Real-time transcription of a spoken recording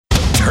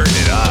Turn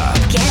it up.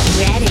 Get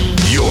ready.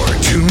 You're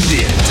tuned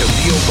in to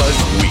VO Buzz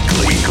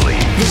Weekly.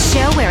 The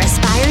show where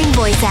aspiring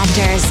voice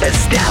actors,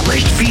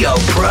 Established VO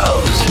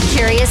pros, and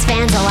curious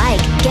fans alike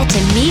get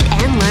to meet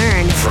and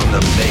learn. from the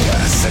mega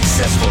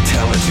successful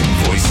talent in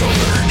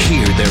voiceover.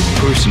 Hear their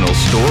personal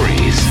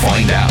stories.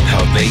 Find out how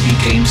they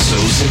became so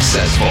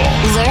successful.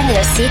 Learn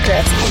their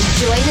secrets and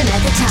join them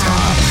at the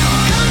top.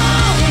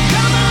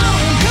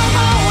 Come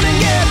on and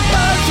get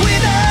buzzed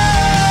with us.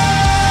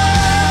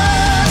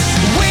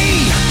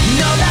 We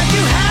know that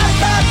you have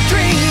a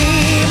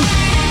dream.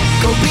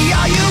 Go be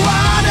all you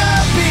wanna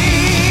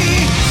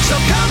be. So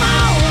come on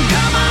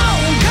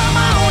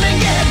and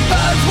get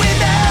buzzed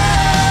with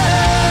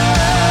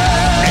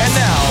us. And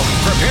now,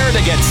 prepare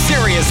to get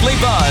seriously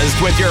buzzed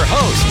with your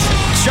hosts,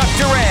 Chuck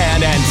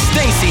Duran and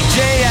Stacey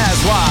J.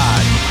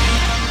 Aswad.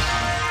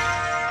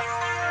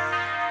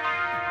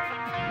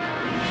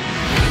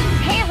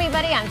 Hey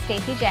everybody, I'm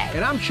Stacey J.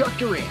 And I'm Chuck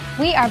Duran.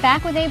 We are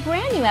back with a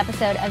brand new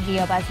episode of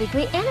VO Buzz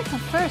Weekly, and it's a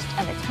first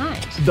of its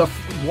kind.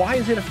 Why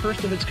is it a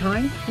first of its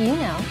kind? You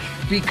know.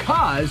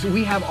 Because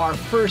we have our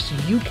first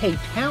UK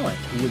talent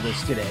with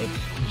us today,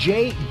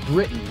 Jay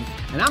Britton.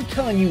 And I'm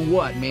telling you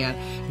what, man,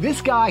 this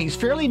guy, he's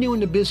fairly new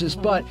into business,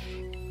 but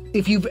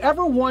if you've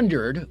ever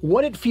wondered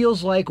what it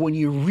feels like when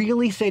you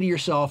really say to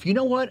yourself, you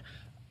know what?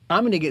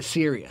 I'm going to get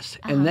serious.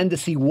 And then to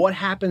see what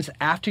happens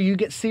after you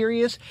get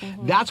serious,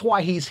 that's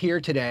why he's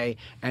here today.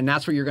 And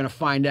that's what you're going to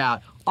find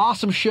out.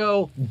 Awesome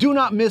show. Do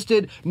not miss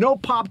it. No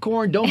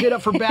popcorn. Don't get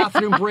up for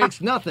bathroom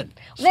breaks. Nothing.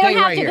 They don't Stay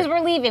have right to because here.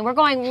 we're leaving. We're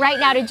going right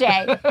now to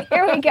Jay.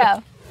 Here we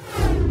go.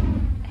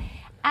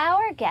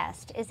 Our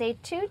guest is a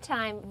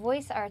two-time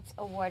Voice Arts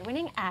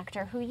Award-winning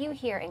actor who you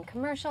hear in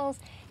commercials,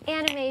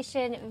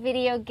 animation,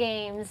 video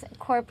games,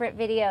 corporate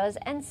videos,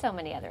 and so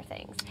many other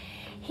things.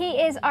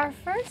 He is our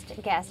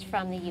first guest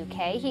from the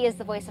UK. He is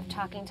the voice of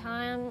Talking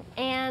Tom,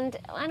 and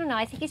I don't know,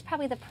 I think he's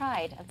probably the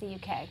pride of the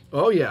UK.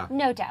 Oh, yeah.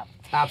 No doubt.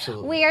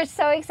 Absolutely. We are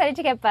so excited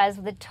to get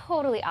buzzed with the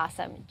totally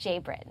awesome Jay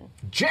Britton.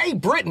 Jay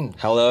Britton.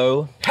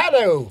 Hello.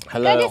 Hello, Good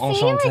to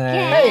see you enchanté.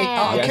 again. Hey,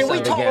 Yes, can we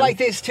I'm talk again. like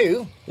this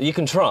too? You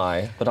can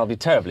try, but I'll be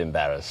terribly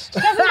embarrassed.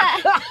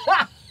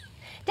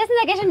 Doesn't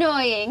that get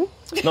annoying?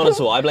 Not at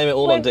all. I blame it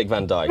all on Dick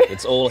Van Dyke.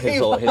 It's all his,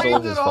 all his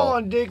blamed it all fault.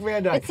 on Dick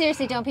Van Dyke. But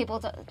seriously, don't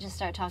people just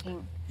start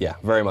talking? Yeah,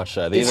 very much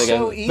so. It's These are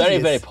so getting easy. very,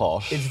 It's- very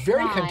posh. It's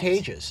very Right.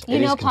 contagious. You It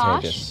know is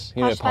posh? contagious.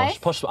 You know Posh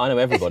posh. Spice? I know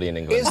everybody in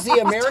England. Is the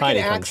American Tiny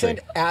accent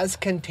country. as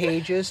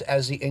contagious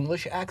as the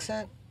English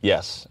accent?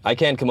 Yes. I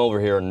can't come over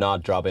here and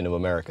not drop into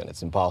American.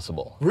 It's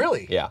impossible.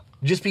 Really? Yeah.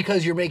 Just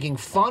because you're making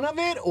fun of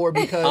it or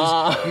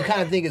because you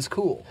kind of think it's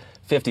cool?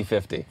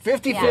 50-50.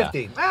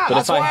 50-50. Yeah. Ah, But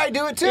that's if I- why I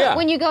do it too. Yeah.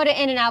 When you go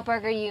to In-N-Out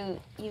Burger, you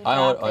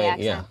drop the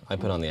accent. Yeah, I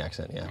put on the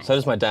accent, yeah. So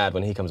does my dad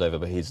when he comes over,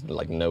 but he's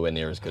like nowhere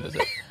near as good as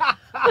it.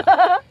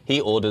 He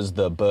orders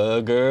the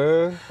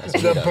burger. That's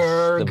what he The does.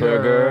 burger. The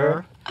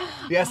burger.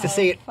 He has to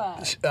say it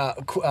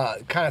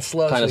kind of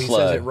slow Kind so of he slow.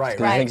 says it right,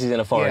 'cause right? he thinks he's in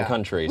a foreign Yeah.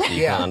 country, so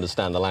you Yeah. can't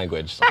understand the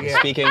language. Yeah.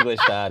 Speak English,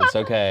 Dad. It's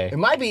okay. It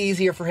might be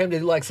easier for him to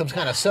do like some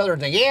kind of southern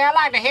thing. Yeah, I'd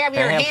like to have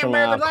your Can I have some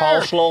hamburger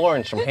there. coleslaw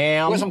and some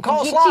ham? With some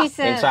Get you coleslaw.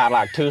 some- Inside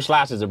like 2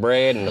 slices of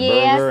bread and a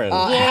Yes, burger and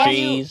yes.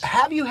 cheese.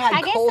 Have you had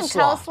I get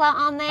some coleslaw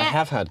on that. I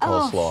have had Oh.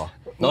 coleslaw.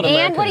 Not And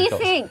American what do you coleslaw.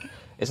 think?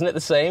 Isn't it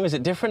the same? Is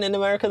it different in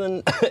America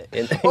than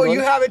in England? Oh,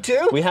 you have it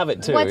too? We have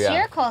it too, What's yeah.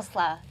 your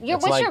coleslaw?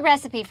 It's What's like- your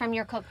recipe from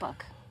your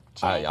cookbook?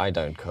 Jay? I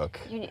don't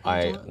cook. You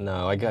I don't?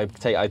 no. I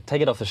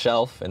take it off the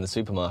shelf in the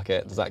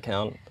supermarket. Does that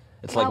count?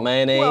 It's like Well-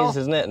 mayonnaise, well,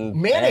 isn't it? And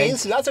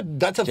Mayonnaise, egg, that's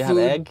a Do you have food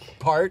egg?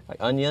 part. like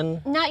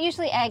onion, Not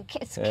usually egg.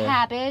 It's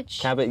cabbage.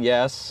 cabbage.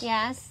 Yes.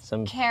 Yes.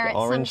 Some carrot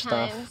orange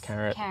sometimes. stuff.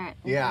 Carrot. Carrot.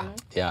 Yeah.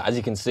 Yeah. As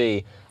you can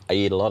see, I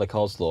eat a lot of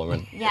coleslaw.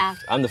 And Yeah.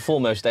 I'm the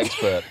foremost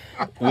expert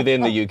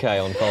within the UK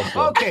on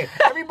coleslaw. Okay,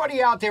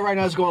 everybody out there right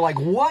now is going like,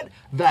 what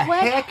the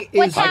heck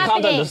what's is I can't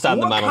happening?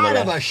 understand the what man on the kind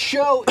of left. a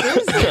show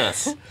is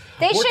this?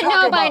 They We're should talking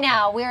know by about-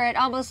 now. We're at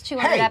almost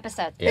 200 Hey,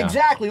 episodes. Yeah.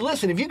 Exactly.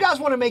 Listen, if you guys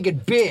want to make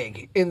it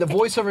big in the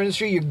voiceover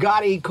industry, you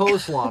gotta eat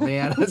coleslaw,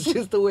 man. That's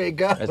just the way it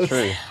goes. That's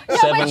true. No,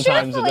 7 but times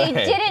a truthfully,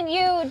 day.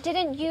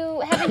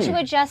 haven't you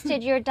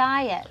adjusted your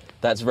diet?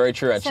 That's very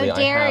true, actually. So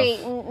dairy, I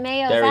have.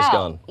 mayo's Dairy's out.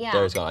 gone. Yeah.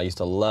 Dairy's gone. I used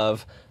to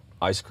love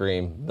ice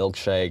cream,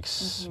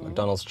 milkshakes, Mm-hmm.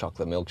 McDonald's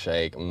chocolate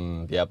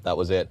milkshake. Yep, that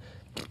was it.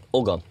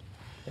 All gone.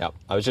 Yep.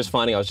 I was just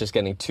finding I was just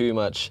getting too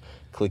much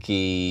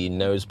clicky,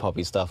 nose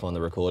poppy stuff on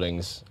the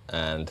recordings.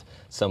 And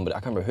somebody, I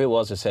can't remember who it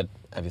was, who said,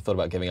 have you thought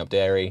about giving up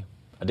dairy?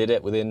 I did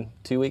it within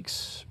 2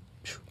 weeks.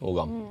 All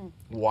gone.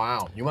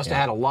 Wow, you must have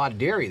had a lot of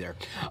dairy there.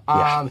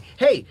 Yeah.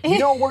 Hey, you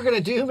know what we're gonna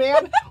do,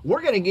 man?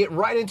 We're gonna get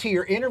right into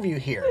your interview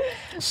here.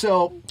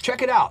 So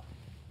check it out.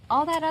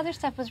 All that other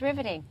stuff was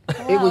riveting.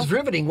 It was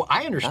riveting. Well,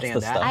 I understand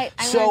That's the that.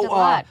 stuff. I learned a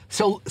lot.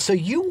 So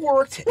you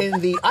worked in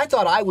the. I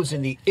thought I was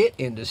in the IT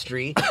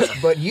industry,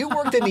 but you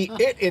worked in the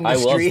IT industry. I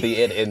was the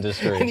IT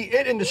industry. In the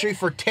IT industry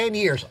for 10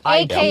 years.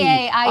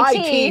 AKA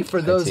IT. IT for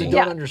those that IT.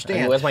 don't Yeah.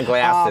 understand. Where's my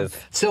glasses?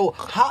 So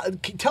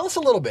tell us a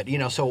little bit.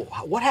 So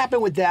what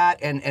happened with that,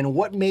 and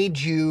what made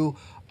you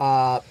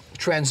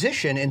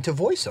transition into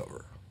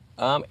voiceover?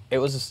 It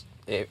was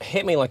it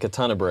hit me like a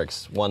ton of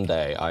bricks one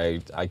day.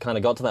 I kind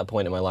of got to that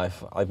point in my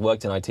life. I'd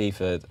worked in IT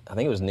for, I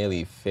think it was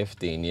nearly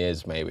 15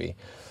 years maybe.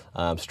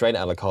 Straight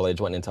out of college,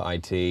 went into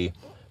IT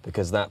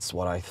because that's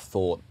what I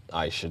thought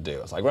I should do.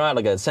 I was like, right,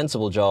 I'll get a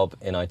sensible job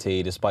in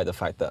IT despite the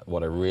fact that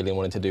what I really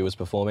wanted to do was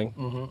performing.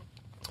 Mm-hmm.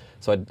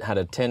 So I had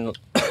a 10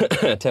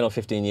 or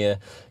 15 year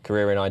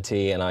career in IT,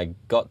 and I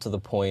got to the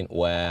point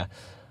where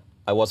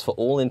I was, for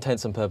all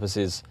intents and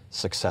purposes,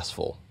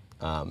 successful.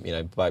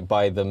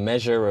 By the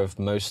measure of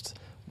most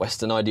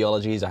Western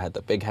ideologies, I had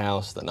the big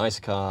house, the nice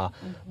car,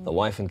 the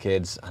wife and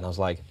kids, and I was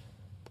like,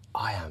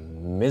 I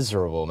am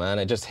miserable, man.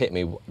 It just hit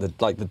me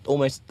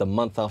almost the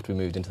month after we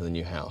moved into the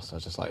new house. I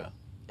was just like,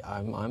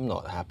 I'm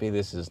not happy.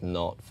 This is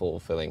not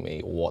fulfilling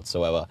me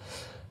whatsoever.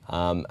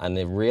 And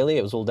it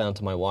was all down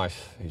to my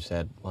wife, who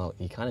said, well,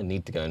 you kind of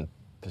need to go and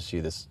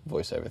pursue this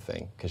voiceover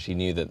thing, because she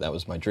knew that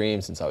was my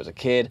dream since I was a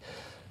kid.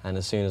 And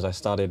as soon as I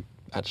started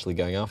actually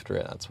going after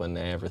it, that's when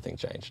everything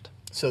changed.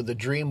 So the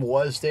dream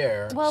was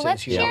there. Well,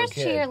 let's since you were a cheers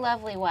kid. to your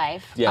lovely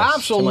wife. Yes,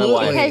 Absolutely. to my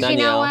wife, Because Danielle. you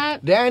know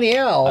what?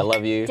 Danielle. I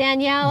love you.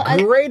 Danielle,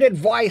 Great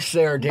advice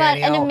there, but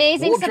Danielle. an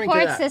amazing We'll drink to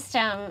support that.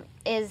 system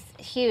is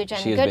huge,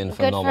 and She has good, been good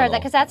for her, phenomenal.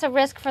 because that's a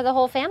risk for the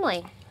whole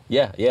family.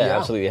 Yeah, Yeah.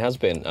 absolutely, it has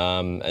been.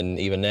 And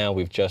even now,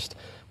 we've just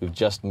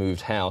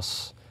moved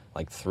house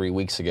like 3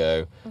 weeks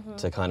ago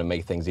to kind of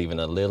make things even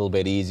a little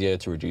bit easier,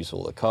 to reduce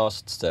all the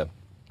costs, to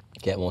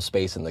get more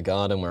space in the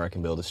garden where I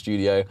can build a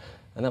studio.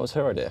 And that was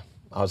her idea.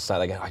 I was sat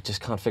there, I just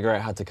can't figure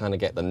out how to kind of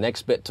get the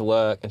next bit to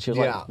work. And she was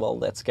Yeah. like, well,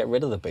 let's get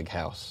rid of the big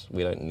house.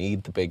 We don't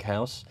need the big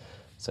house.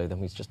 So then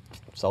we just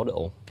sold it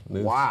all,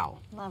 moved. Wow.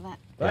 Love it.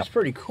 That's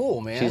pretty cool,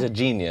 man. She's a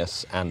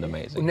genius and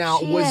amazing. Now,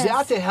 She was is.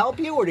 that to help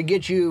you or to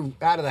get you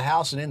out of the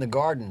house and in the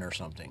garden or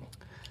something?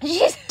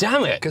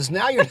 Damn it! Because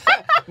now you're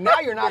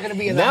not going to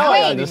be in the Now house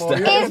I anymore. understand.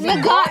 You're gonna Is be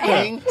the garden-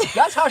 gardening.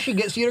 That's how she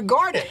gets you to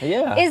garden.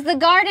 Yeah. Is the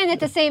garden at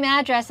the same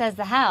address as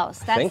the house?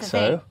 That's think the so.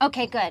 thing.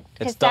 Okay, good.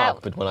 'Cause It's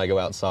dark, but when I go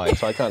outside,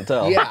 so I can't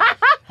tell. Yeah.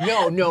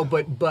 No,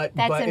 but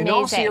That's in all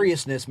amazing.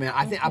 seriousness, man,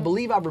 I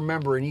believe I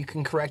remember, and you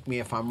can correct me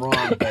if I'm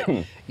wrong, but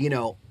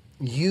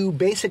you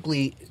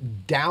basically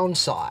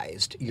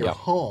downsized your Yeah.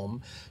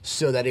 home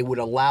so that it would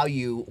allow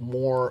you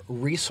more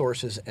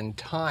resources and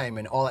time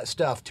and all that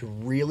stuff to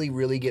really,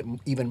 really get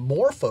even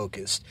more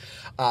focused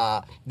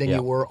than Yeah.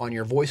 you were on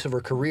your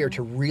voiceover career,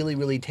 to really,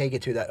 really take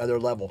it to that other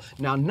level.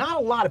 Now, not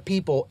a lot of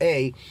people,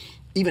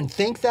 even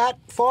think that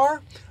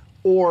far,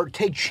 or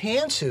take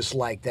chances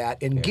like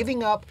that in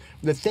giving up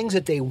the things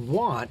that they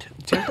want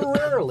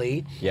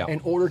temporarily Yeah. in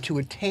order to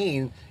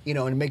attain,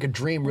 and make a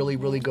dream really,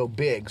 really go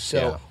big. So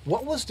Yeah.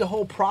 what was the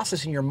whole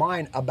process in your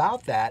mind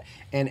about that,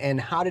 and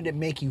how did it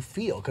make you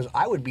feel? Because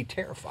I would be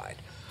terrified.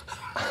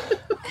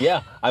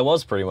 Yeah, I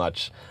was pretty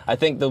much. I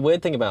think the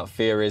weird thing about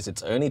fear is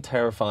it's only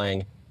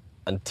terrifying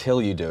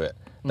until you do it.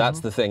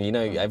 That's the thing.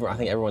 I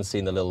think everyone's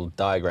seen the little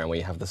diagram where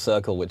you have the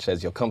circle which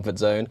says your comfort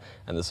zone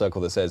and the circle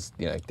that says,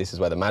 this is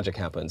where the magic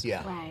happens.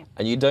 Yeah. Right.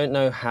 And you don't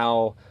know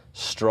how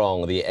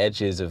strong the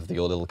edge is of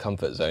your little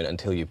comfort zone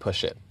until you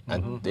push it.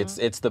 And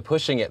it's the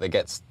pushing it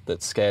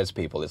that scares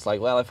people. It's like,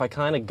 well, if I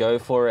kind of go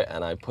for it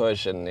and I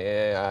push and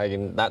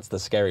that's the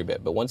scary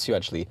bit. But once you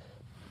actually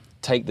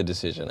take the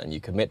decision and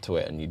you commit to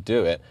it and you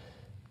do it,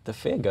 the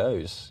fear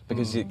goes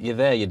because you're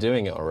there, you're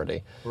doing it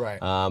already. Right.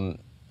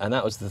 And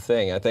that was the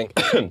thing. I think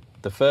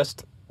the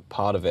first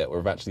part of it,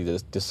 of actually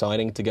just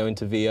deciding to go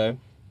into VO,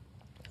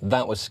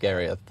 that was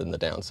scarier than the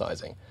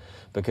downsizing,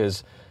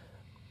 because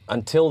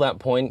until that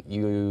point,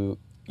 you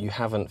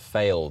haven't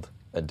failed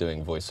at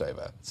doing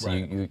voiceover. So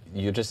Right.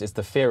 you're just, it's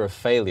the fear of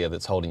failure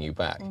that's holding you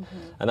back.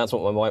 And that's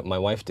what my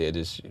wife did,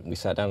 is we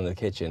sat down in the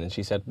kitchen and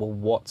she said, well,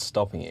 what's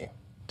stopping you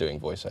doing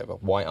voiceover?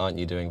 Why aren't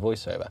you doing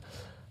voiceover?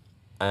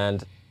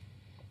 And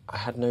I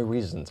had no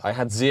reasons. I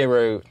had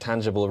zero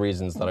tangible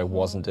reasons that I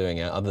wasn't doing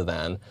it, other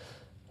than,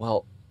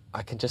 well,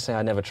 I can just say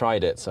I never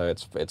tried it, so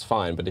it's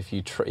fine. But if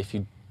you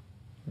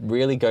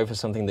really go for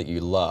something that you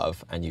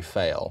love and you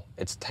fail,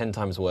 it's 10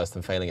 times worse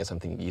than failing at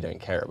something you don't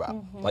care about.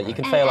 Like you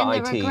can fail and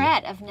at the IT.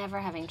 regret of never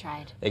having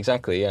tried.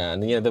 Exactly, yeah.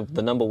 And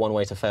the number one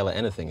way to fail at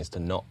anything is to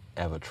not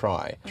ever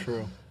try.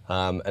 True.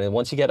 And then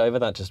once you get over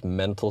that just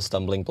mental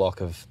stumbling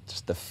block of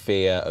just the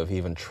fear of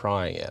even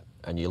trying it,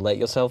 and you let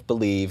yourself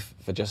believe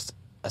for just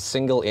a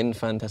single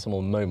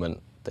infinitesimal moment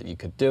that you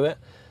could do it,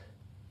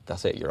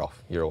 that's it, you're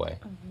off, you're away.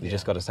 You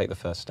just got to take the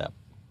first step.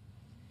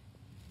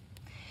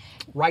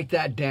 Write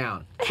that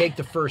down. Take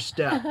the first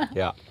step.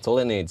 Yeah, it's all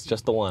it needs,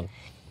 just the one.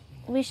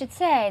 We should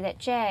say that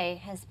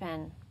Jay has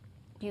been,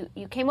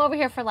 you came over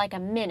here for like a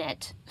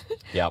minute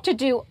Yeah, to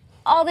do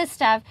all this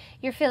stuff.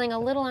 You're feeling a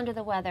little under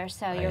the weather,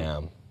 so I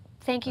am.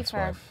 thank you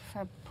That's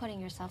for putting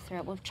yourself through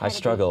it. We'll try I to do-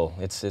 struggle.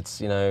 It's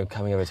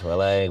coming over to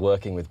LA,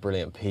 working with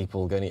brilliant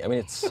people.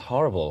 It's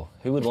horrible.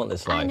 Who would want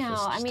this life? I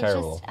know. It's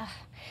terrible.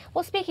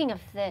 Well, speaking of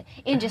the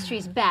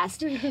industry's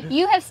best,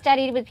 you have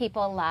studied with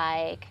people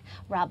like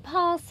Rob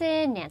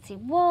Paulson, Nancy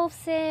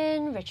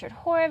Wolfson, Richard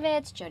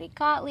Horvitz, Jody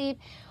Gottlieb.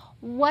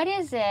 What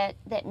is it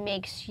that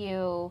makes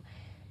you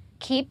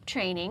keep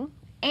training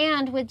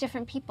and with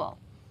different people?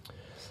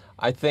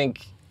 I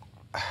think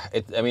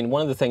I mean,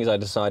 one of the things I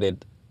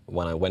decided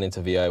when I went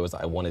into VO was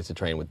that I wanted to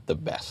train with the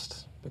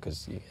best,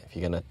 because if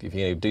you're gonna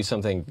do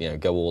something,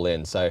 go all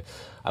in. So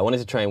I wanted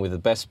to train with the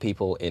best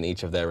people in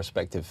each of their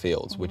respective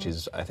fields, which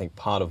is, I think,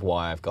 part of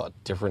why I've got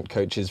different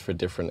coaches for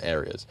different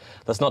areas.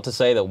 That's not to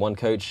say that one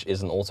coach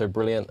isn't also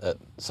brilliant at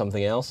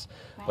something else,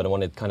 but I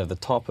wanted kind of the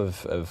top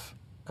of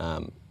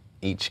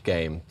each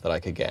game that I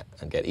could get,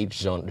 and get each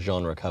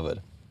genre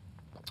covered.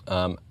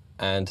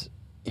 And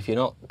if you're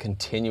not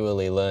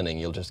continually learning,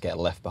 you'll just get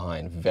left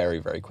behind very,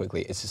 very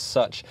quickly. It's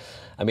just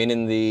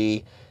in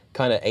the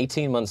kind of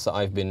 18 months that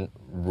I've been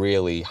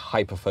really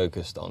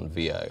hyper-focused on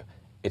VO,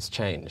 it's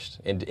changed.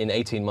 In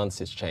 18 months,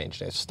 it's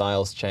changed.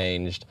 Styles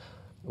changed,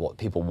 what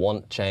people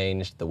want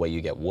changed, the way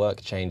you get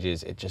work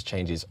changes. It just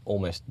changes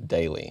almost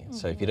daily.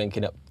 So if you don't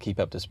keep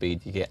up to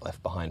speed, you get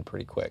left behind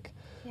pretty quick.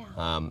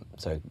 Yeah.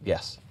 So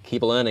yes,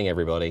 keep learning,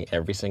 everybody,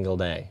 every single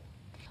day.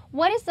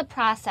 What is the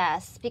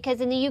process?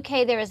 Because in the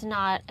UK there is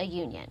not a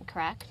union,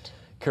 correct?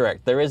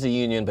 Correct. There is a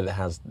union, but it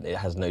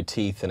has no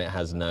teeth, and it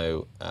has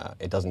no.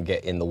 It doesn't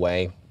get in the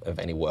way of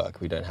any work.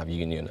 We don't have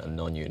union and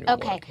non-union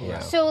Okay. work. Yeah.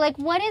 So,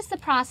 what is the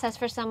process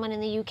for someone in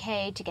the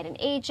UK to get an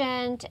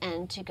agent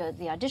and to go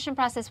the audition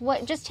process?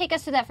 Just take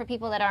us through that for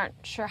people that aren't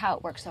sure how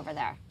it works over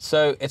there.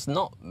 So it's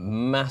not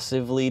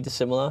massively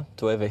dissimilar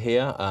to over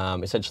here.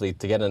 Essentially,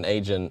 to get an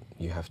agent,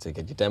 you have to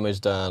get your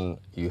demos done.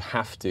 You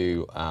have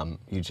to.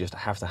 You just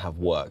have to have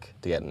work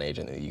to get an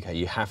agent in the UK.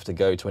 You have to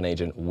go to an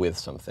agent with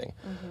something.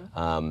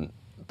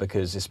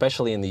 Because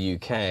especially in the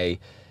UK,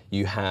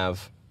 you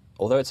have,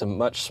 although it's a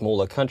much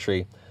smaller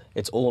country,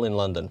 it's all in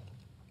London.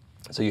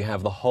 So you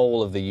have the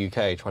whole of the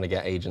UK trying to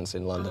get agents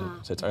in London.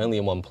 So it's only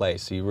in one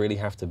place. So you really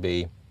have to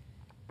be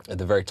at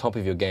the very top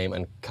of your game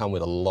and come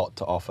with a lot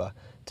to offer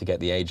to get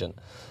the agent.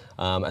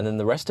 And then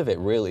the rest of it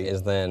really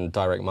is then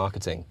direct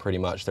marketing, pretty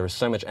much. There is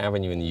so much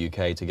avenue in the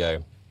UK to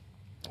go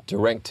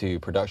direct to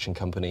production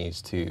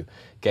companies, to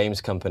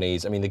games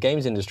companies. I mean, the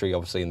games industry,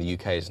 obviously, in the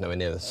UK is nowhere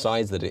near the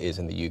size that it is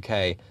in the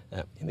UK,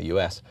 in the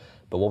US.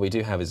 But what we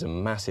do have is a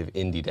massive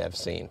indie dev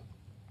scene.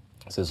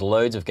 So there's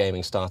loads of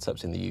gaming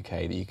startups in the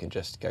UK that you can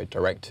just go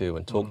direct to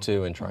and talk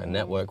to and try and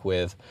network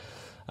with.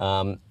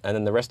 And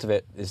then the rest of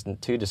it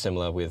isn't too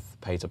dissimilar with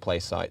pay-to-play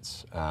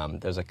sites.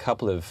 There's a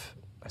couple of,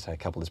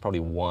 there's probably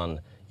one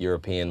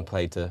European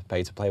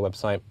pay-to-play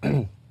website.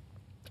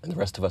 And the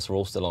rest of us are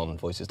all still on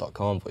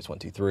voices.com,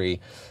 Voice123,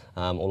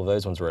 all of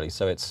those ones really.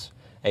 So it's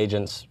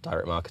agents,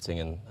 direct marketing,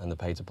 and the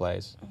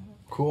pay-to-plays.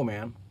 Cool,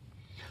 man.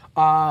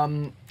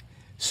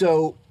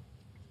 So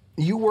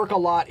you work a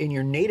lot in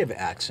your native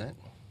accent.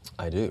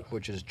 I do.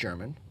 Which is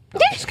German. No,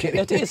 just kidding.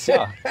 It is,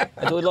 yeah.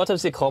 I do a lot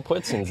of the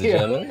corporates in the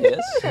German,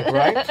 yes.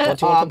 Right? What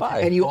do you want to buy?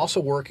 And you also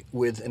work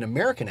with an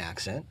American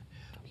accent.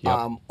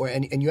 Yep.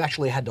 And you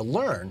actually had to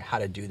learn how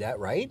to do that,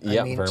 right?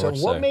 Yeah, very so much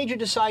what so. made you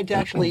decide to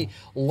actually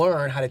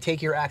learn how to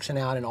take your accent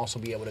out and also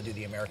be able to do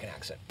the American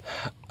accent?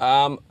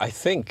 I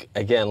think,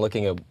 again,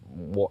 looking at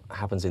what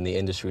happens in the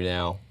industry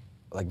now,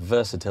 like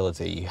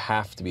versatility, you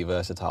have to be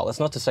versatile. That's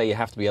not to say you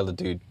have to be able to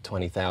do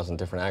 20,000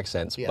 different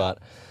accents, but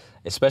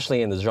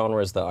especially in the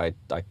genres that I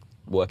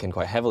work in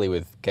quite heavily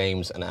with,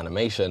 games and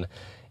animation,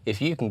 if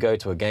you can go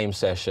to a game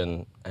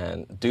session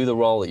and do the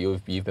role that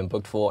you've been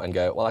booked for and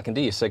go, well, I can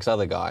do your 6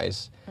 other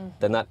guys,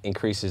 then that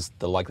increases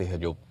the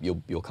likelihood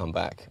you'll come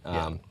back.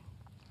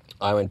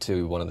 I went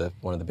to one of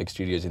the big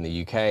studios in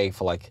the UK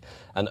for like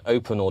an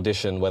open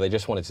audition where they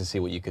just wanted to see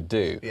what you could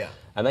do. Yeah.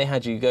 And they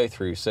had you go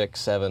through 6,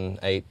 7,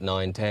 8,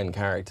 9, 10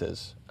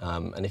 characters.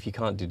 And if you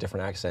can't do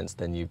different accents,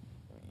 then you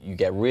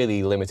get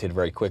really limited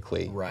very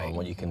quickly on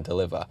what you can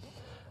deliver.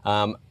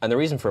 And the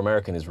reason for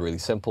American is really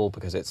simple,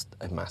 because it's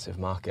a massive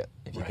market.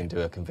 If you can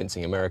do a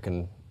convincing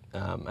American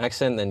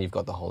accent, then you've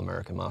got the whole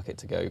American market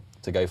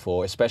to go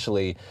for,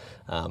 especially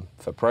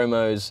for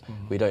promos.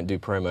 We don't do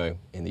promo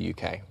in the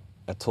UK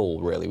at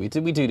all, really. We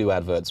do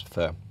adverts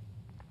for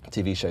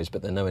TV shows,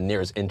 but they're nowhere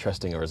near as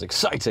interesting or as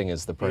exciting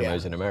as the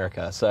promos in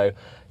America. So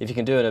if you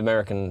can do an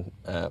American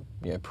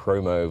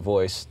promo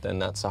voice, then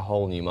that's a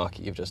whole new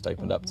market you've just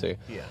opened up to.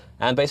 Yeah.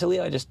 And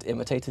basically, I just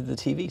imitated the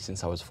TV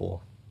since I was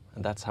 4.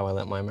 And that's how I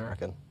learnt my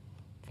American.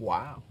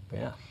 Wow.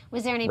 Yeah.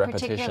 Was there any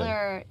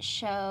particular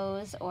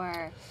shows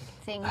or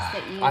things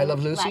that you I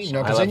Love Lucy?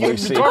 No, I Love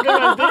Lucy.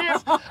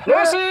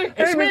 Lucy,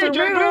 it's me,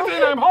 Jay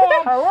Griffin, I'm home.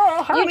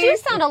 Hello, honey. You do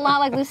sound a lot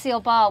like Lucille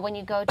Ball when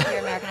you go to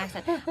your American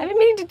accent. I've been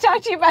meaning to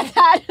talk to you about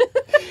that.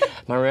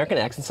 My American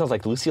accent sounds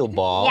like Lucille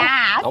Ball?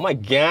 Yeah. Oh my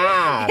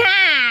God.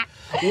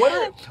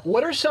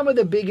 What are some of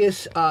the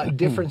biggest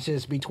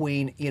differences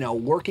between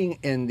working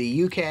in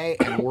the UK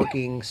and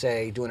working,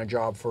 say, doing a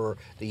job for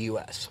the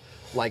US?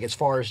 Like as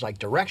far as like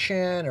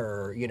direction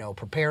or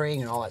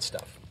preparing and all that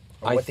stuff,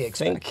 or what they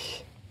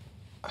expect.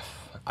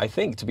 I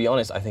think, to be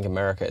honest, I think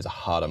America is a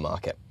harder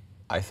market.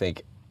 I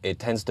think it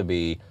tends to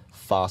be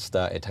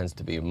faster. It tends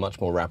to be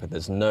much more rapid.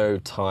 There's no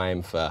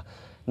time for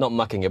not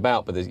mucking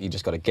about, but you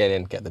just got to get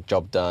in, get the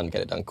job done,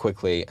 get it done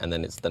quickly, and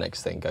then it's the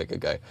next thing. Go, go,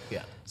 go.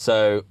 Yeah.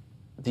 So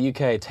the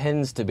UK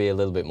tends to be a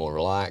little bit more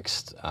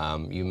relaxed.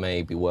 You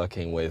may be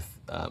working with,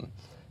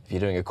 if if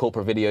you're doing a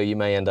corporate video, you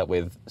may end up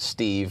with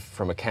Steve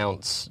from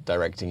accounts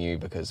directing you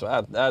because,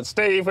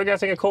 Steve, we're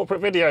getting a corporate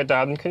video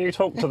done. Can you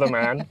talk to the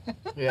man?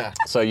 Yeah.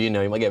 So, you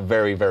might get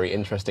very, very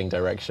interesting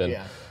direction.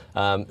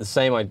 Yeah. The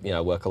same, I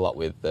work a lot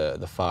with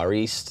the Far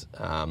East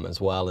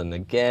as well. And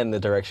again, the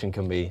direction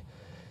can be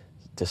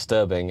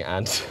disturbing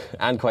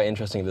and quite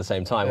interesting at the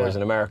same time. Whereas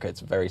in America,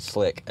 it's very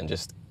slick and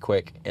just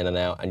quick in and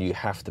out. And you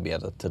have to be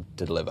able to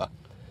deliver.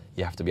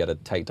 You have to be able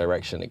to take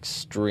direction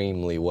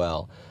extremely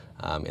well.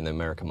 In the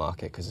American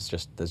market, because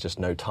there's just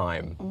no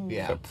time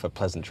for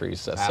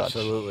pleasantries as such.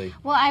 Absolutely.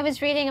 Well, I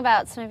was reading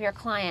about some of your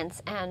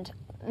clients, and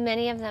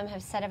many of them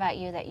have said about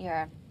you that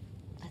you're,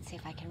 let's see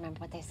if I can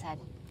remember what they said,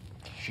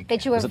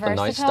 that you were Is it the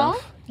versatile. nice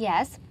stuff?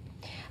 Yes.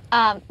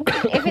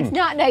 If it's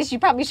not nice, you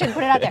probably shouldn't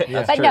put it out there.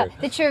 That's but no, true.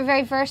 that you're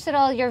very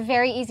versatile, you're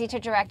very easy to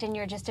direct, and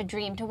you're just a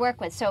dream to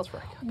work with. So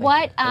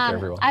what, Thank you,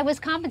 everyone. I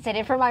was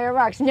compensated for my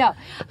remarks, no.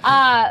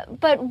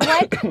 But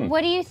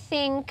what do you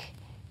think,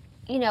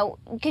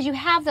 because you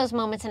have those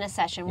moments in a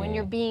session when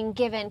you're being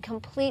given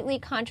completely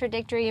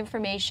contradictory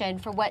information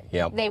for what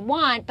they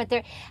want, but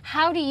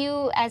how do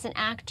you, as an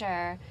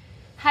actor,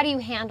 how do you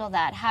handle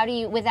that? How do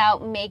you,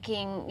 without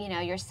making,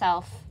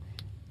 yourself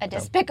a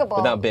despicable...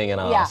 Without being an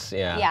ass,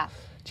 Yeah.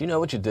 Do you know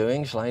what you're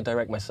doing? Shall I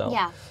direct myself?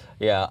 Yeah.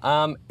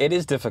 Yeah, it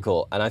is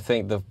difficult, and I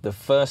think the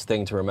first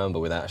thing to remember,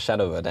 without a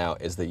shadow of a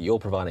doubt, is that you're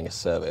providing a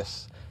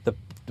service.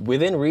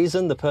 Within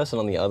reason, the person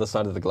on the other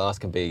side of the glass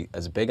can be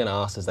as big an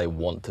ass as they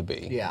want to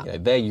be. Yeah.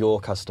 They're your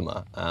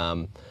customer,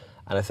 and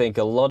I think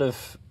a lot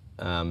of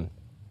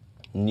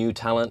new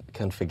talent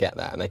can forget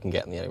that, and they can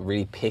get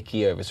really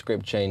picky over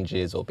script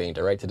changes or being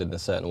directed in a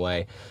certain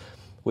way,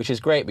 which is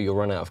great, but you'll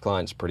run out of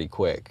clients pretty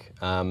quick.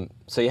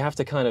 So you have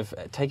to kind of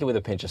take it with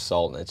a pinch of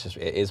salt, and it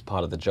is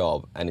part of the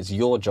job, and it's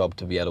your job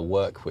to be able to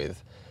work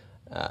with,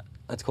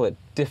 let's call it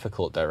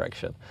difficult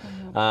direction.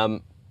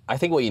 I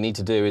think what you need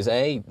to do is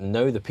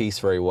know the piece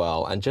very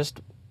well and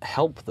just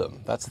help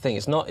them. That's the thing.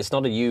 It's not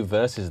a you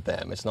versus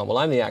them. It's not, well,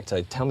 I'm the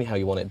actor, tell me how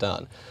you want it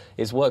done.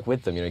 It's work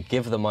with them,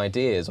 give them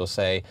ideas, or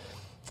say,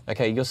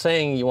 okay, you're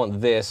saying you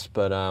want this,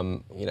 but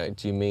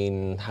do you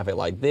mean have it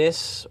like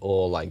this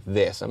or like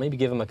this? And maybe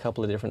give them a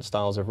couple of different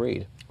styles of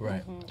read.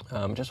 Right.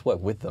 Just work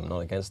with them, not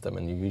against them,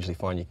 and you usually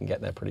find you can get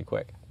there pretty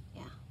quick.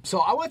 So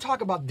I want to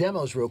talk about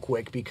demos real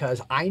quick,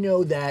 because I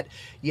know that,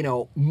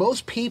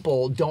 most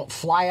people don't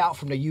fly out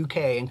from the UK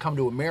and come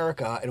to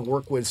America and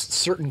work with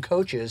certain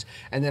coaches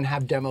and then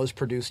have demos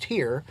produced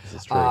here.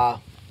 This is true.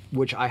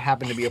 Which I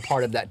happen to be a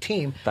part of that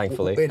team.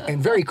 Thankfully. And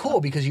very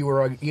cool, because you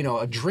were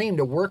a dream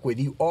to work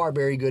with. You are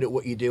very good at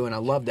what you do, and I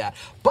love that.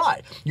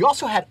 But you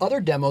also had other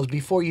demos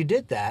before you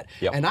did that.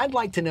 Yep. And I'd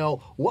like to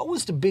know, what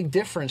was the big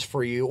difference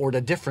for you, or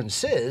the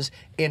differences,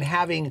 in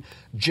having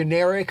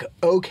generic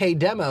okay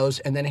demos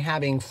and then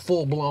having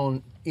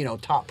full-blown,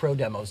 top pro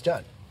demos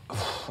done?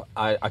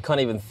 I can't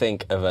even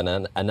think of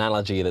an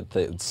analogy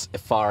that's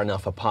far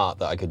enough apart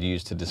that I could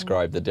use to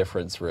describe the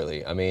difference,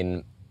 really. I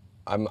mean,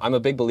 I'm a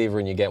big believer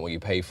in you get what you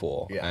pay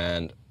for. Yeah.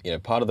 And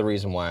part of the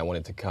reason why I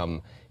wanted to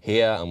come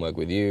here and work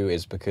with you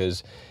is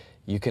because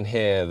you can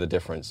hear the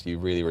difference. You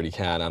really, really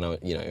can. And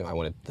I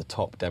wanted the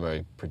top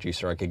demo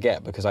producer I could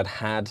get, because I'd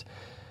had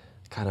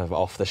kind of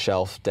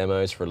off-the-shelf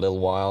demos for a little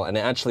while, and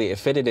it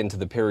fitted into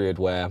the period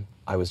where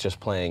I was just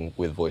playing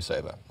with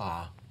voiceover.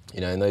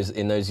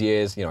 In those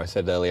years, I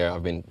said earlier,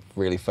 I've been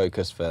really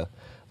focused for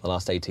the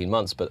last 18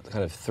 months, but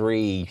kind of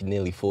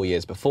nearly 4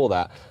 years before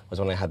that was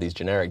when I had these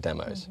generic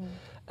demos.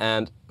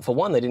 And for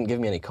one, they didn't give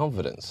me any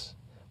confidence.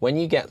 When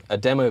you get a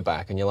demo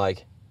back and you're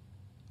like,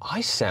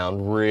 I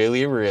sound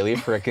really, really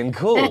freaking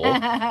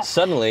cool,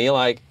 suddenly you're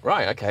like,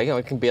 right, okay,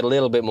 I can be a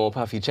little bit more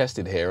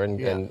puffy-chested here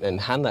and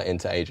hand that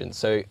into agents.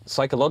 So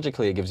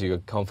psychologically, it gives you a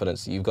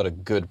confidence that you've got a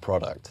good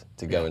product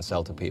to go and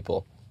sell to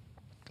people,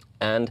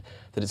 and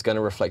that it's going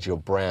to reflect your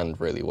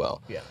brand really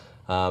well.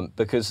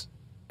 Because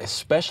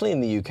especially in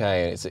the UK,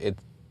 and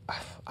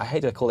I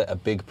hate to call it a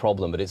big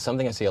problem, but it's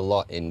something I see a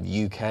lot in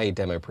UK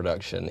demo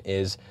production,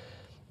 is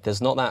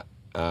there's not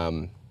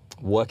that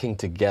working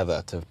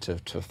together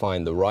to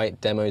find the right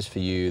demos for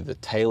you, the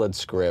tailored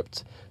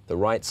script, the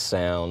right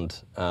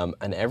sound,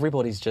 and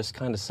everybody's just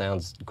kind of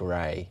sounds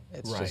grey.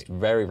 It's just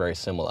very, very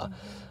similar.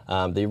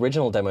 The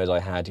original demos I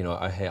had,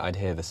 I'd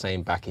hear the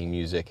same backing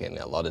music in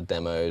a lot of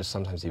demos,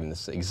 sometimes even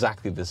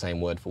exactly the same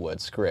word-for-word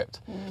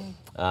script.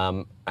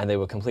 And they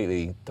were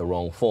completely the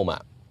wrong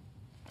format.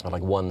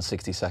 Like one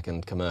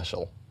 60-second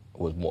commercial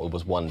was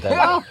one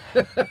demo.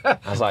 I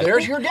was like,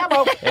 there's your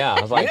demo. Yeah,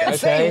 I was like, you didn't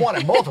say you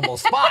wanted multiple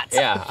spots.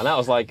 Yeah, and that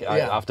was like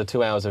after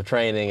 2 hours of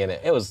training, and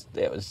it was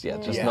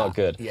just not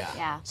good.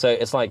 Yeah. So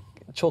it's like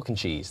chalk and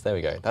cheese. There we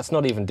go. That's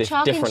not even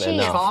Chalk and different cheese.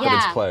 enough, but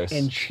it's close.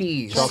 And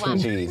cheese. Chalk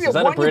and cheese. Yeah, Is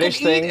that a one you British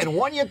can thing? eat and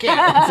one you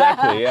can't.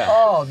 Exactly. Yeah.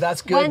 Oh,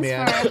 that's good, One's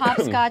man. for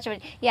hopscotch.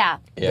 Yeah.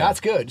 That's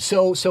good.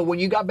 So when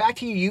you got back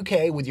to your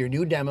UK with your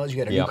new demos, you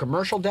had a new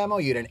commercial demo,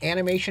 you had an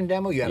animation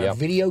demo, you had a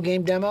video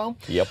game demo.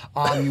 Yep.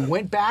 You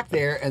went back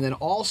there, and then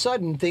all of a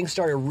sudden things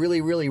started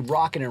really, really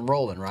rocking and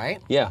rolling,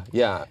 right? Yeah.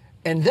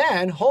 And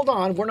then, hold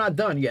on, we're not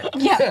done yet.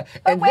 Yeah.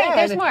 And wait,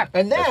 there's more.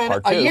 And then, There's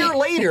part a two. year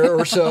later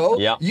or so,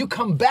 Yeah. you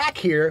come back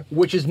here,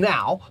 which is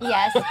now.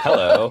 Yes.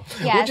 Hello.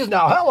 Yes. Which is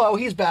now, hello,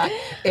 he's back.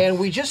 And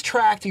we just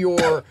tracked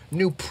your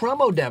new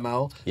promo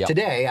demo Yep.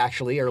 today,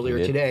 actually, earlier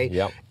We did. today.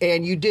 Yep.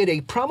 And you did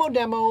a promo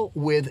demo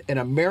with an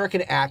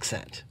American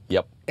accent.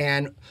 Yep.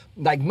 And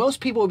like most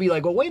people would be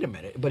like, well, wait a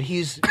minute, but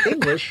he's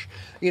English.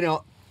 You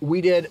know, we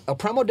did a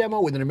promo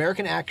demo with an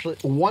American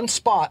accent, one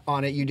spot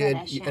on it, you did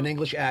British, yeah. an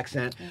English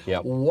accent.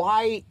 Yep.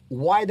 Why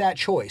that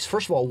choice?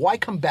 First of all, why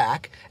come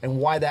back and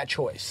why that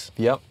choice?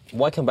 Yep.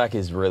 Why come back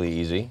is really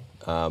easy.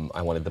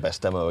 I wanted the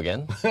best demo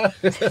again.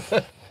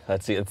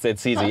 That's it.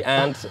 It's easy,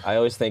 and I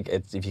always think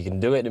if you can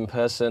do it in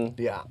person,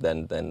 Yeah.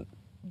 then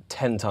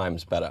 10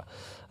 times better.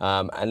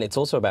 And it's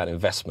also about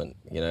investment.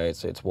 You know,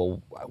 it's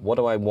well, what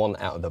do I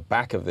want out of the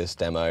back of this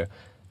demo?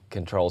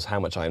 Controls how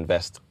much I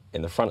invest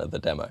in the front of the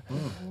demo.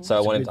 So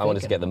I wanted to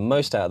thinking. get the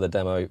most out of the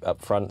demo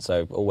up front.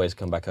 So always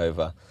come back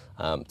over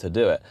to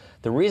do it.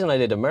 The reason I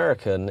did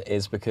American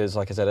is because,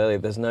 like I said earlier,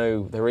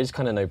 there is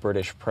kind of no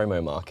British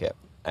promo market,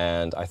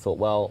 and I thought,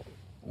 well,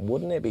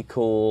 wouldn't it be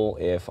cool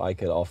if I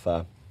could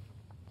offer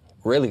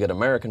really good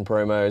American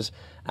promos,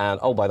 and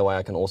oh, by the way,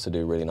 I can also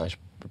do really nice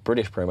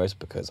British promos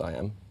because I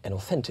am an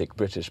authentic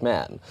British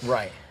man.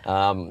 Right.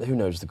 Who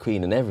knows the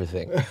Queen and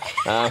everything.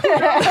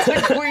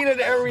 The queen and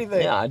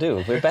everything. Yeah, I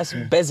do. We're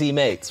busy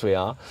mates, we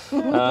are.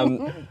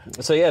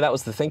 So yeah, that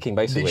was the thinking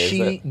basically. Did is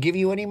she that give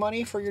you any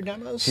money for your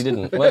demos? she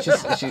didn't. Well, she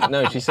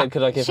said,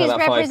 could I give her She's that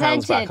 £5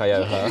 represented. back I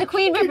owe her? The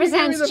Queen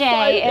represents the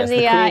Jay in Yes,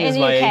 the the Queen is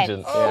in the my UK.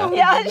 agent. Yeah.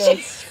 Yeah,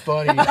 That's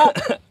funny.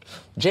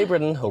 Jay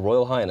Britain, Her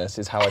Royal Highness,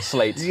 is how I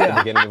slate at Yeah.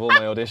 the beginning of all my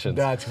auditions.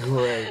 That's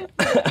great.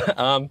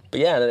 But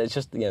yeah, it's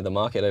just, the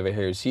market over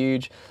here is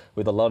huge,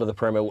 with a lot of the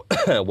promo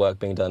work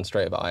being done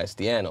straight over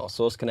ISDN or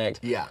Source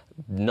Connect. Yeah.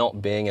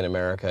 Not being in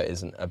America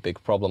isn't a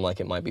big problem like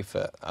it might be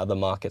for other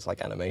markets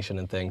like animation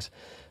and things.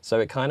 So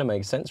it kind of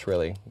makes sense,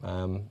 really.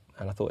 And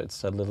I thought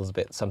it's a little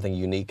bit something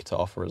unique to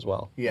offer as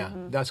well. Yeah,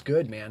 that's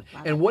good, man.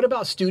 And what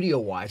about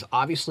studio-wise?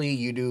 Obviously,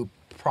 you do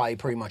probably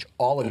pretty much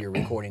all of your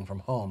recording from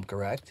home,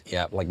 correct?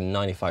 Yeah, like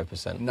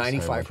 95%.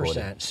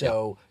 95%.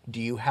 So do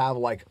you have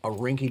like a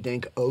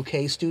rinky-dink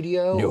okay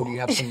studio? No. Or do you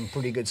have some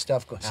pretty good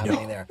stuff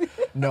happening there?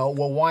 No?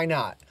 Well, why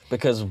not?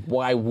 Because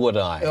why would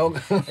I? Oh,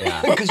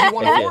 Yeah. because you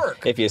want to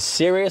work. If you're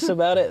serious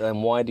about it,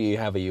 then why do you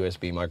have a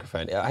USB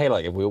microphone? Hey,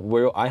 like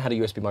I had a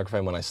USB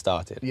microphone when I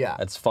started. Yeah.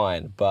 That's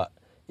fine. But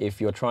if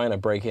you're trying to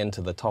break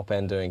into the top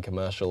end doing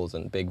commercials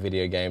and big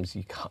video games,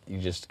 you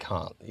just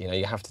can't.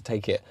 You have to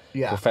take it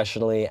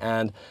professionally.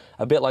 And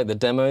a bit like the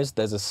demos,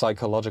 there's a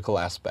psychological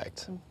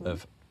aspect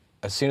of,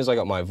 as soon as I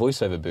got my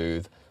voiceover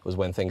booth was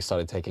when things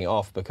started taking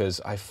off,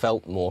 because I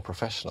felt more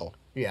professional.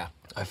 Yeah.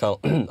 I felt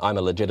I'm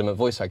a legitimate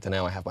voice actor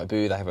now. I have my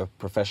booth. I have a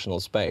professional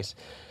space.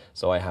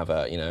 So I have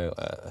a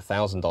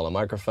 $1,000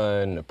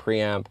 microphone, a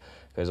preamp,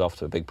 goes off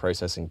to a big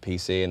processing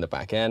PC in the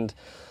back end.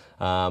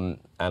 And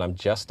I'm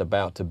just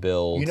about to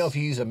build. If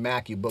you use a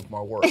Mac, you book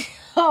more work.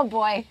 Oh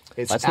boy.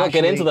 It's Let's not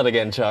get into that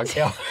again, Chuck.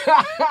 Yes,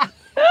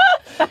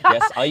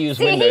 I use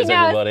See, he Windows, knows.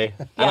 everybody.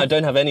 And I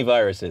don't have any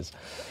viruses.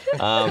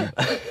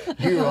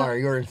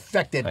 You're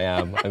infected. I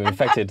am. I'm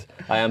infected.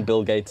 I am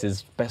Bill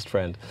Gates' best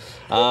friend.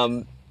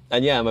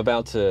 And yeah, I'm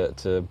about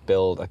to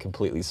build a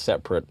completely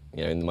separate,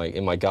 in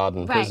my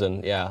garden Right.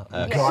 prison. Yeah,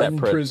 Garden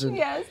separate. prison.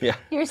 Yes. Yeah.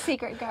 Your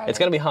secret garden. It's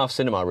going to be half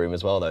cinema room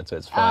as well, though, so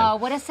it's fine. Oh,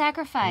 what a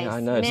sacrifice. Yeah, I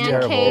know, it's Man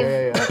terrible.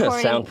 cave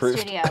recording Soundproof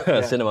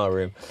studio. cinema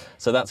room.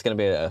 So that's going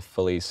to be a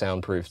fully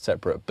soundproof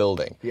separate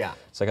building. Yeah.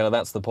 So kind of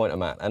that's the point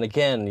I'm at. And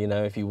again,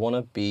 if you want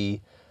to be,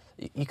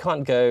 you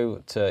can't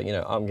go to,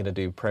 I'm going to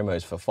do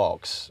promos for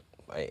Fox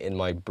in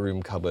my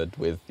broom cupboard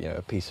with,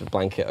 a piece of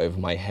blanket over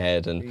my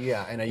head and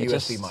And a it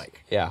USB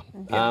mic. Yeah.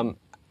 And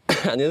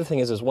the other thing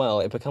is as well,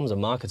 it becomes a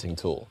marketing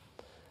tool.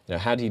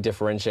 How do you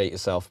differentiate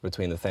yourself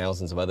between the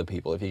thousands of other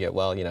people? If you get,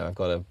 I've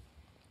got a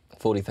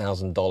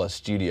 $40,000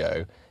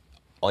 studio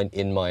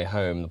in my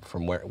home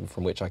from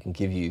which I can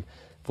give you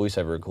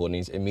voiceover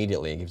recordings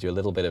immediately. It gives you a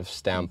little bit of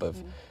stamp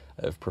of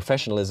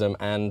professionalism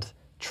and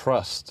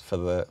trust for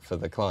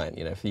the client.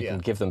 If you can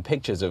give them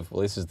pictures of,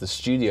 this is the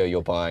studio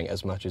you're buying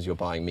as much as you're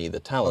buying me the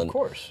talent. Of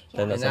course.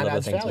 Then that's And that another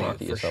adds thing to value, market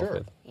for yourself sure.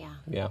 with.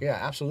 Yeah. Yeah,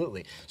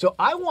 absolutely. So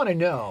I want to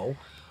know,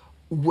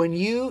 when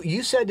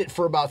you said that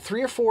for about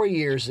 3 or 4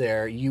 years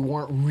there, you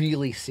weren't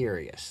really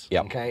serious.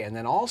 Yep. Okay, and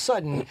then all of a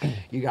sudden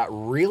you got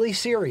really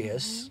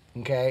serious.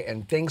 Okay,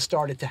 and things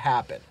started to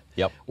happen.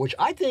 Yep. Which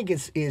I think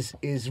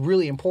is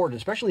really important,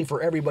 especially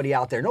for everybody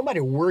out there. No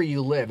matter where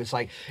you live, it's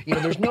like,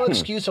 there's no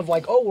excuse of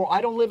like, oh, well,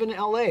 I don't live in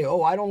LA.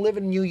 Oh, I don't live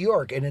in New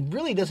York, and it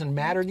really doesn't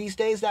matter these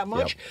days that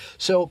much. Yep.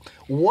 So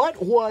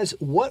what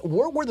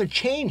were the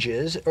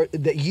changes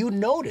that you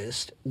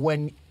noticed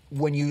when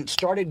you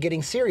started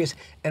getting serious,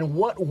 and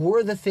what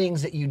were the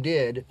things that you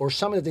did, or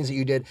some of the things that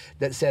you did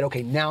that said,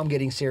 okay, now I'm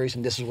getting serious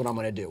and this is what I'm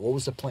going to do? What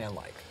was the plan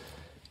like?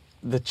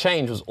 The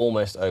change was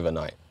almost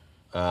overnight.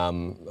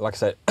 Like I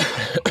said,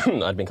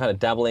 I'd been kind of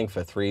dabbling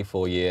for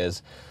 3-4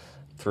 years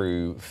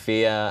through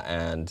fear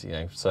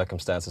and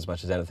circumstance as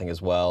much as anything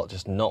as well,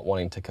 just not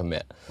wanting to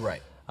commit.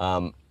 Right.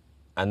 And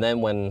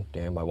then when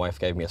my wife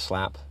gave me a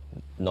slap,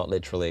 not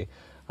literally,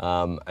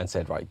 and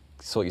said, right,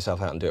 sort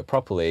yourself out and do it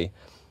properly,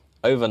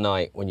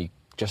 overnight, when you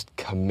just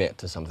commit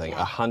to something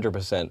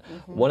 100%,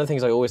 one of the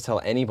things I always tell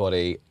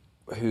anybody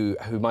who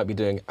might be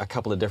doing a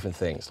couple of different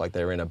things, like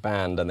they're in a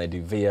band and they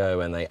do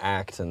VO and they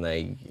act and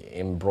they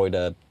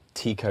embroider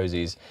tea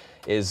cozies,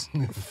 is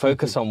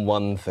focus on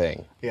one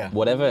thing. Yeah.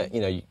 Whatever,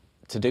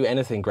 to do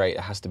anything great,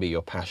 it has to be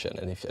your passion.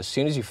 And as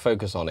soon as you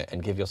focus on it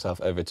and give yourself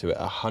over to it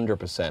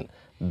 100%,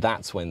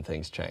 that's when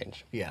things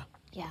change. Yeah.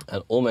 Yeah.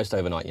 And almost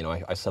overnight,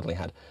 I suddenly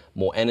had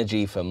more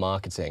energy for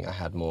marketing. I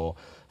had more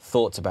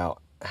thoughts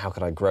about how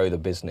could I grow the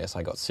business.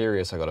 I got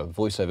serious. I got a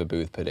voiceover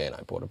booth put in.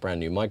 I bought a brand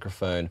new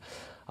microphone.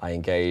 I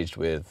engaged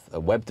with a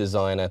web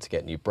designer to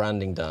get new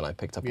branding done. I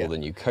picked up all the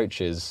new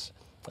coaches.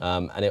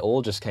 And it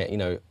all just came,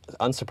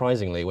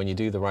 unsurprisingly, when you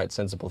do the right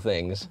sensible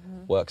things,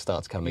 work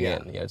starts coming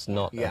in. It's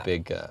not a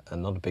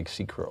big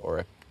secret or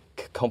a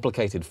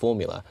complicated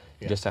formula.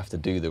 You just have to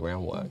do the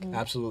groundwork.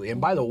 Absolutely.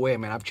 And by the way,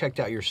 man, I've checked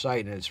out your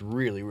site and it's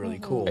really, really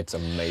cool. It's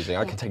amazing.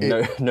 I can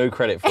take no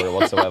credit for it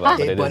whatsoever,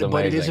 but it is amazing.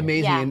 But it is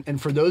amazing. Yeah. And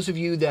for those of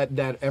you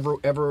that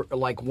ever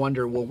like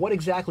wonder, well, what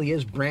exactly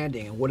is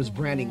branding and what does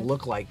branding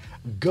look like?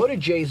 Go to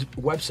Jay's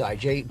website,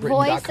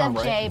 jaybritton.com,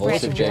 right?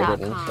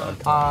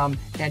 VoiceofJBritton.com.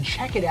 And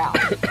check it out.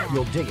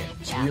 You'll dig it.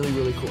 It's really,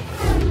 really cool.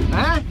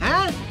 Huh?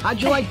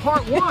 How'd you like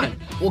part 1?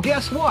 Well,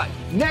 guess what?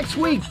 Next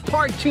week,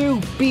 part 2,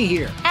 be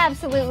here.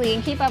 Absolutely,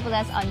 and keep up with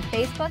us on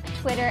Facebook,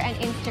 Twitter, and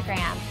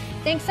Instagram.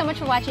 Thanks so much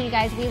for watching, you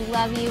guys. We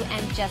love you,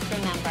 and just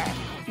remember,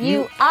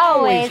 you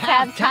always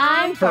have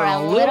time for a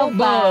little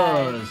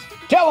buzz.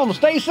 Tell them,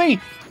 Stacy.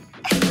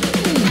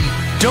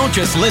 Don't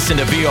just listen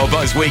to VO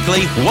Buzz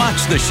Weekly.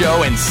 Watch the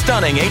show in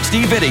stunning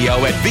HD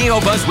video at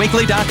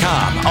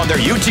VOBuzzWeekly.com, on their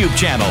YouTube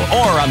channel,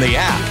 or on the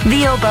app.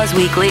 VO Buzz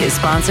Weekly is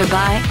sponsored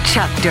by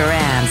Chuck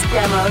Duran's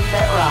Demos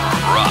That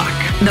Rock.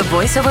 The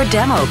voiceover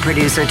demo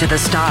producer to the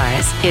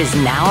stars is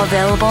now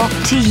available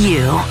to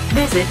you.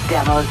 Visit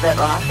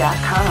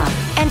demosthatrock.com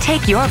and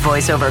take your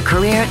voiceover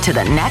career to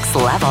the next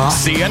level.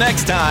 See you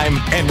next time.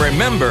 And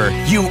remember,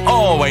 you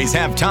always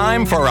have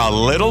time for a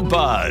little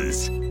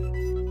buzz.